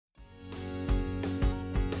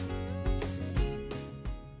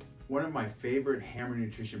One of my favorite Hammer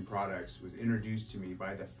Nutrition products was introduced to me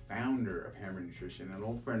by the founder of Hammer Nutrition, an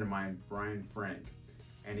old friend of mine, Brian Frank.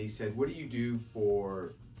 And he said, what do you do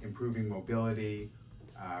for improving mobility,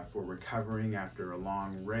 for recovering after a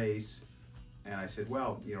long race? And I said,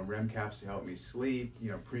 well, REM caps to help me sleep,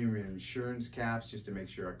 premium insurance caps just to make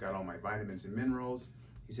sure I've got all my vitamins and minerals.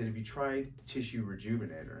 He said, have you tried Tissue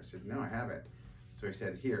Rejuvenator? I said, no, I haven't. So he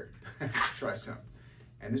said, here, try some.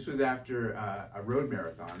 And this was after a road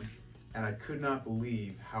marathon, and I could not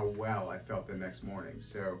believe how well I felt the next morning.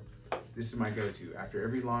 So this is my go-to. After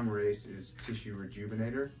every long race is Tissue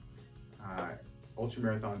Rejuvenator.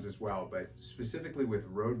 Ultramarathons as well, but specifically with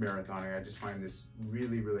road marathoning, I just find this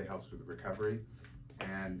really, really helps with recovery.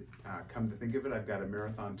 And come to think of it, I've got a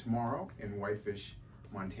marathon tomorrow in Whitefish,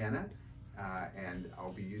 Montana, and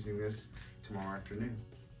I'll be using this tomorrow afternoon.